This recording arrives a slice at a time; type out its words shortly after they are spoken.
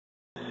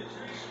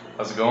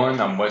How's it going?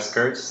 I'm Wes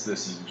Kurtz.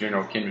 This is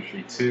General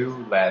Chemistry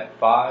 2, Lab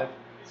 5,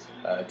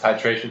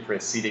 titration for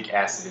acetic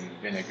acid and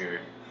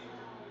vinegar.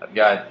 I've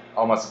got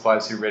all my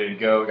supplies here ready to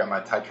go. Got my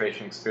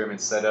titration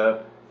experiment set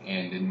up,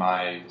 and in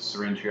my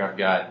syringe here I've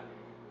got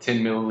 10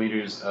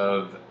 milliliters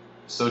of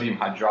sodium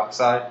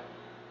hydroxide.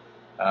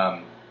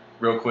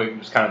 Real quick,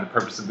 just kind of the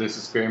purpose of this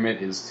experiment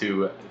is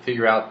to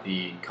figure out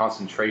the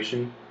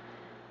concentration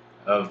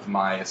of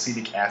my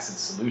acetic acid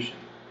solution.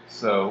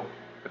 So,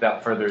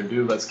 without further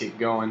ado, let's get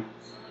going.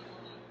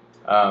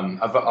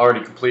 I've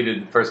already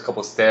completed the first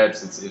couple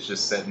steps. It's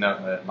just setting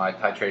up my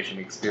titration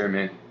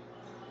experiment.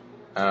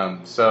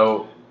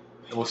 So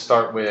we'll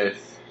start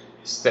with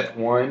step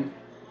 1.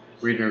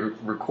 We're going to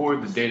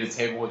record the data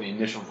table with the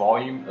initial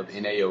volume of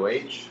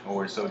NaOH,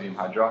 or sodium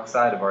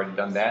hydroxide. I've already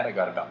done that. I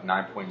got about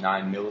 9.9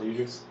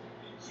 milliliters.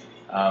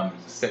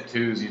 Step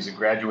 2 is use a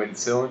graduated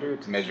cylinder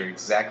to measure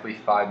exactly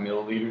 5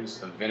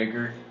 milliliters of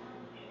vinegar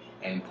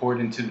and pour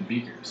it into the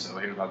beaker. So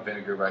here's my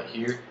vinegar right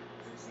here.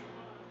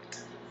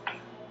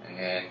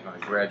 And my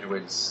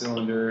graduated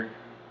cylinder,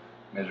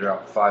 measure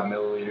out 5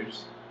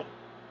 milliliters.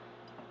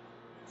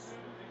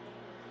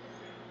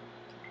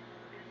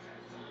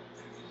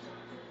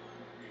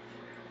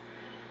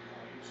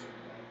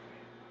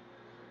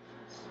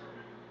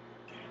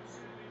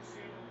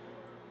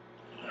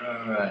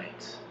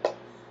 Alright,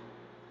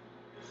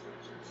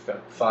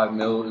 got 5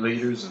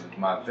 milliliters of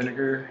my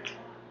vinegar,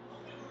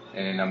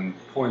 and I'm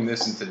pouring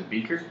this into the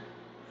beaker.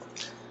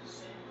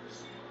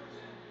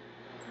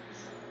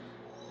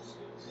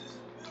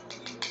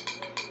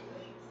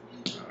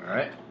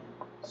 Alright,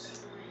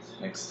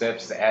 next step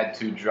is to add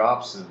 2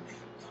 drops of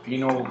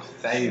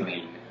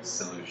phenolphthalein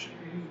solution.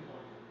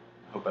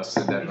 Hope I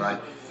said that right.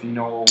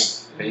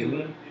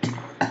 Phenolphthalein.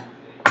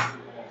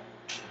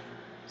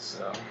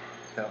 So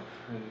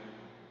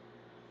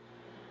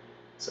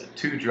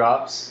 2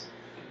 drops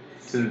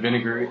to the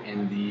vinegar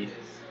in the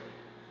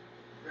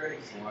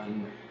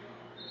 1,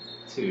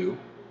 2.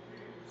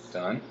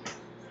 Done.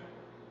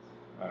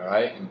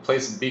 Alright, and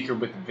place the beaker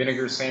with the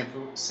vinegar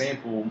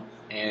sample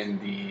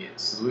and the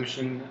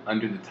solution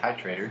under the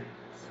titrator.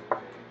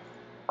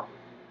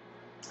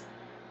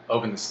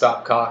 Open the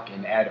stopcock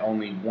and add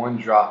only 1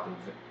 drop of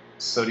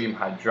sodium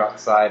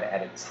hydroxide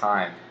at a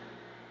time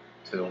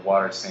to the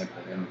water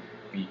sample in the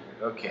beaker.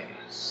 Okay,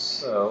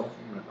 so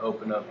I'm going to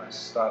open up my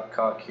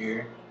stopcock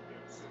here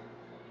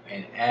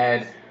and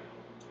add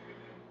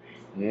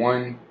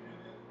 1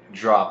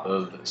 drop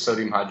of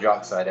sodium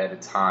hydroxide at a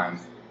time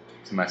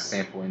to my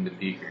sample in the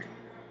beaker.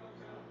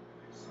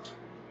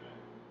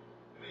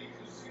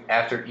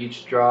 After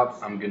each drop,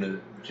 I'm going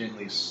to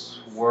gently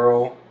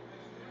swirl.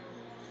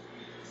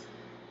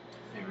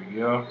 There we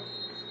go.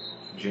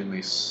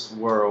 Gently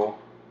swirl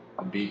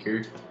the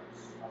beaker.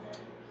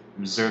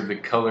 Observe the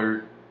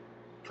color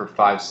for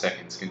 5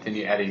 seconds.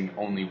 Continue adding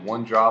only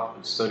 1 drop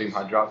of sodium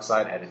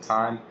hydroxide at a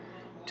time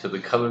till the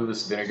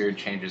colorless vinegar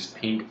changes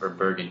pink or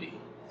burgundy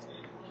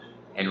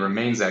and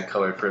remains that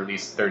color for at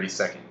least 30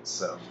 seconds.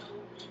 So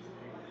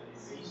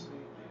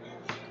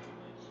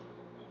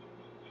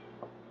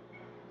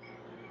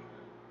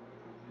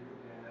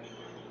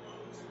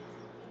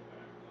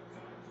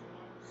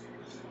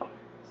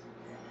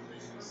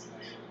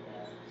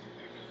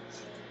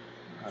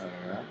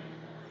alright.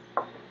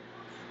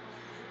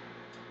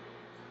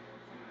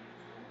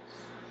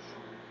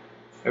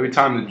 Every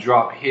time the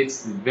drop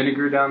hits the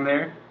vinegar down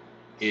there,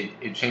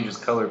 it changes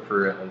color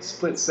for a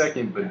split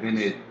second, but then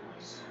it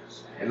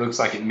looks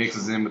like it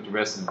mixes in with the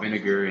rest of the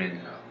vinegar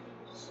and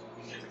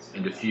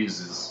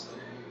diffuses.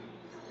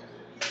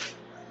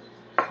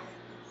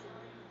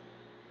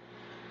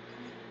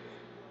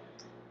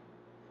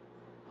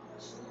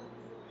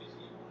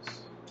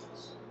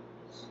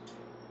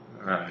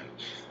 Alright.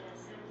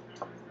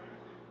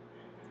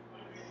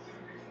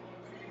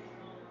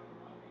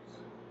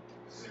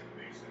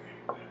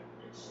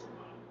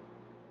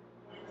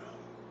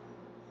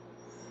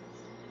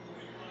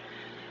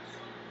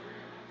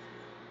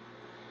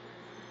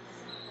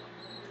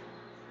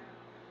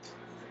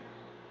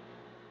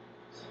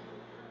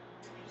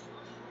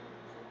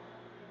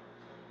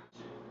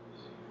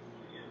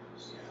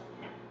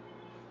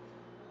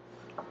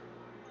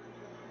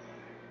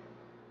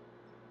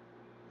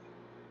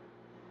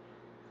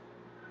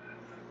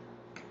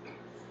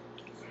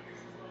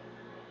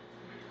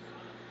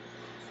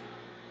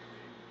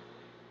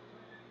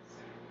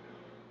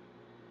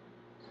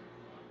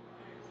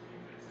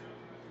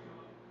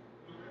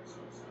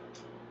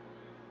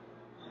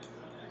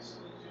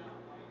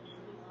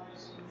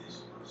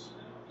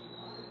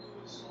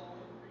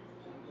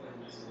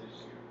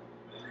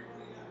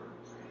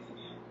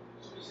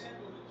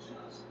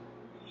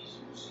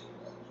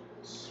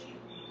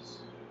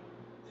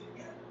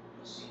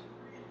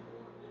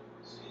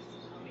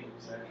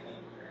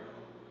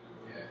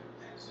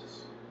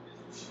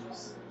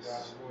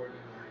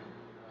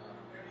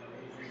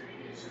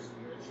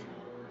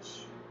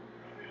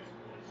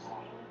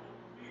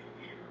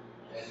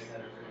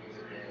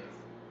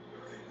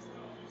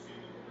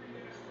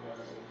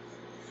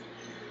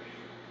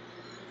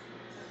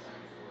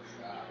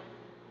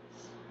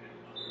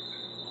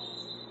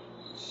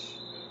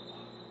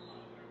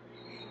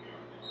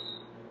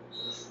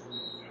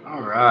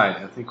 Alright,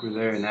 I think we're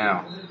there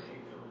now.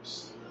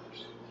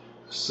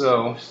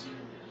 So,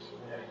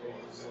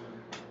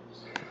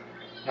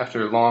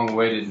 after a long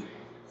waited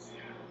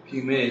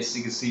few minutes,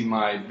 you can see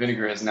my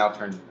vinegar has now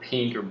turned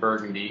pink or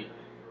burgundy.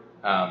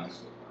 And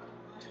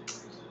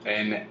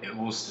it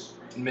will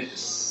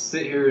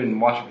sit here and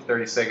watch it for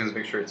 30 seconds,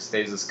 make sure it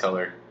stays this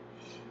color.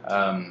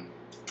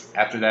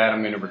 After that,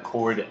 I'm going to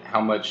record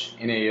how much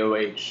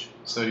NaOH,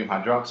 sodium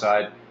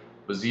hydroxide,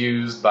 was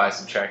used by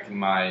subtracting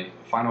my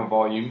final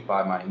volume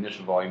by my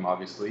initial volume,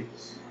 obviously.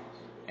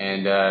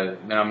 And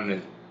then I'm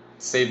going to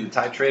save the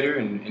titrator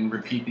and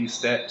repeat these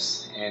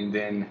steps, and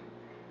then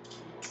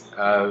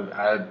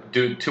I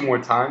do it two more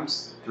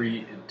times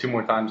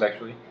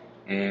actually,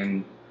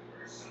 and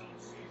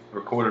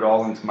record it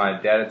all into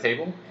my data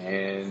table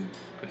and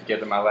put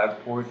together my lab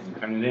report and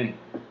turn it in.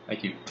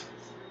 Thank you.